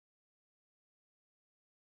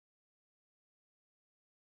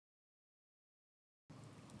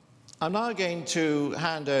I'm now going to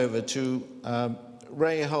hand over to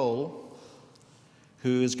Ray Hole,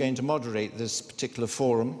 who is going to moderate this particular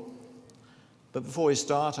forum. But before we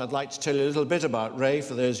start, I'd like to tell you a little bit about Ray,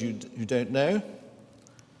 for those who don't know.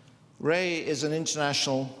 Ray is an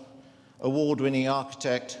international award-winning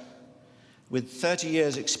architect with 30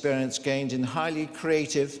 years' experience gained in highly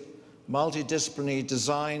creative, multidisciplinary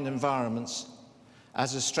design environments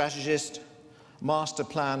as a strategist, master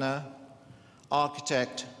planner,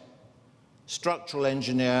 architect, structural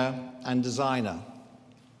engineer, and designer.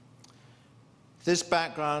 This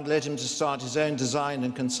background led him to start his own design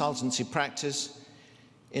and consultancy practice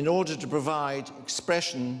in order to provide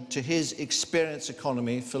expression to his experience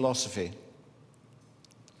economy philosophy.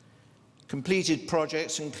 Completed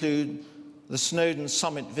projects include the Snowdon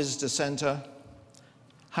Summit Visitor Centre,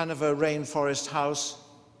 Hanover Rainforest House,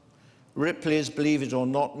 Ripley's Believe It or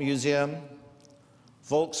Not Museum,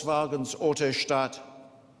 Volkswagen's Autostadt,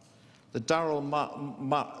 the Durrell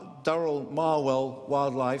Marwell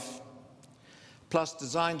Wildlife, plus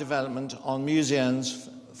design development on museums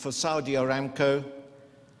for Saudi Aramco,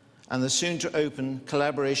 and the soon-to-open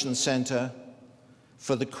Collaboration Centre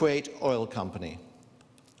for the Kuwait Oil Company.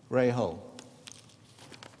 Ray Hole.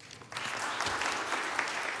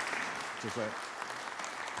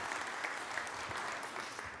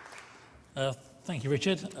 Thank you,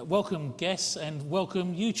 Richard. Welcome, guests, and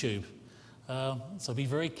welcome, YouTube. So be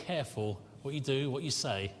very careful what you do, what you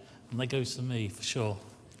say, and that goes to me for sure.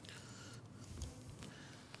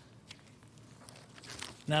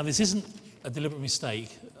 Now, this isn't a deliberate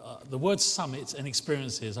mistake. The words summit and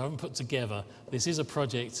experiences I haven't put together. This is a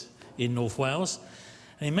project in North Wales,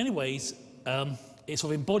 and in many ways, it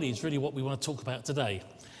sort of embodies really what we want to talk about today.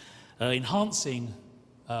 Enhancing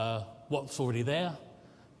what's already there,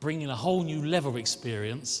 bringing a whole new level of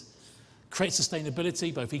experience, create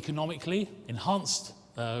sustainability both economically, enhanced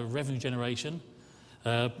revenue generation,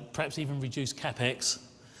 perhaps even reduce capex.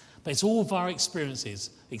 But it's all via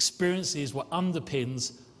experiences. Experiences what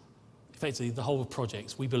underpins effectively the whole of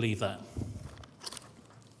projects. We believe that.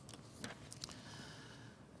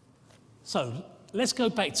 So let's go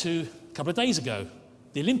back to a couple of days ago.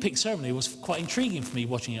 The Olympic ceremony was quite intriguing for me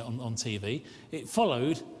watching it on TV. It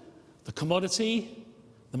followed the commodity,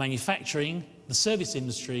 the manufacturing, the service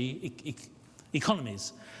industry,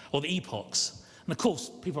 economies, or the epochs. And of course,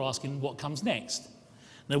 people are asking what comes next.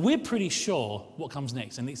 Now, we're pretty sure what comes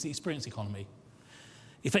next, and it's the experience economy.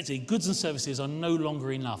 Effectively, goods and services are no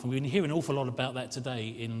longer enough, and we've been hearing an awful lot about that today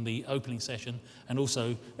in the opening session and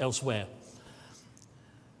also elsewhere.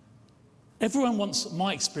 Everyone wants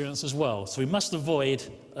my experience as well, so we must avoid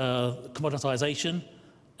commoditization,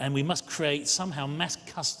 and we must create somehow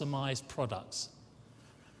mass-customized products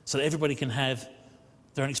so that everybody can have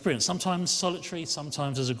their own experience, sometimes solitary,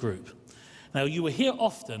 sometimes as a group. Now, you will hear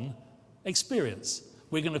often experience.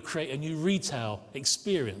 We're going to create a new retail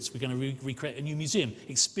experience. We're going to recreate a new museum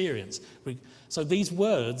experience. So these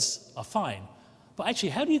words are fine. But actually,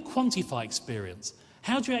 how do you quantify experience?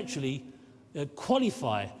 How do you actually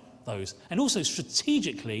qualify those? And also,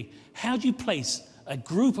 strategically, how do you place a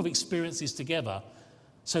group of experiences together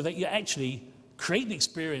so that you actually create the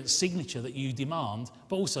experience signature that you demand,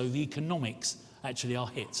 but also the economics actually are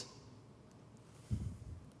hit?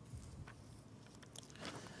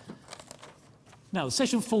 Now, the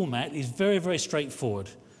session format is very, very straightforward.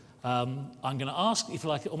 I'm going to ask, if you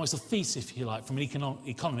like, almost a thesis, if you like, from an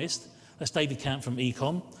economist, that's David Camp from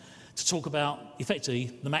Econ, to talk about,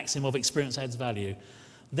 effectively, the maxim of experience adds value.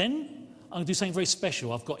 Then, I'm going to do something very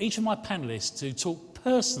special. I've got each of my panelists to talk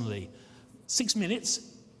personally, 6 minutes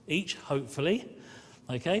each, hopefully.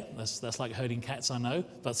 Okay, that's like herding cats, I know,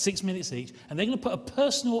 but 6 minutes each. And they're going to put a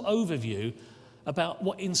personal overview about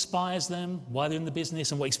what inspires them, why they're in the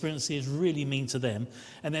business, and what experiences really mean to them.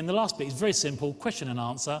 And then the last bit is very simple, question and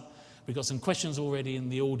answer. We've got some questions already in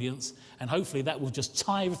the audience, and hopefully that will just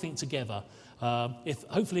tie everything together.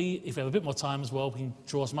 Hopefully, if we have a bit more time as well, we can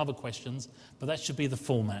draw some other questions, but that should be the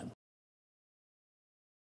format.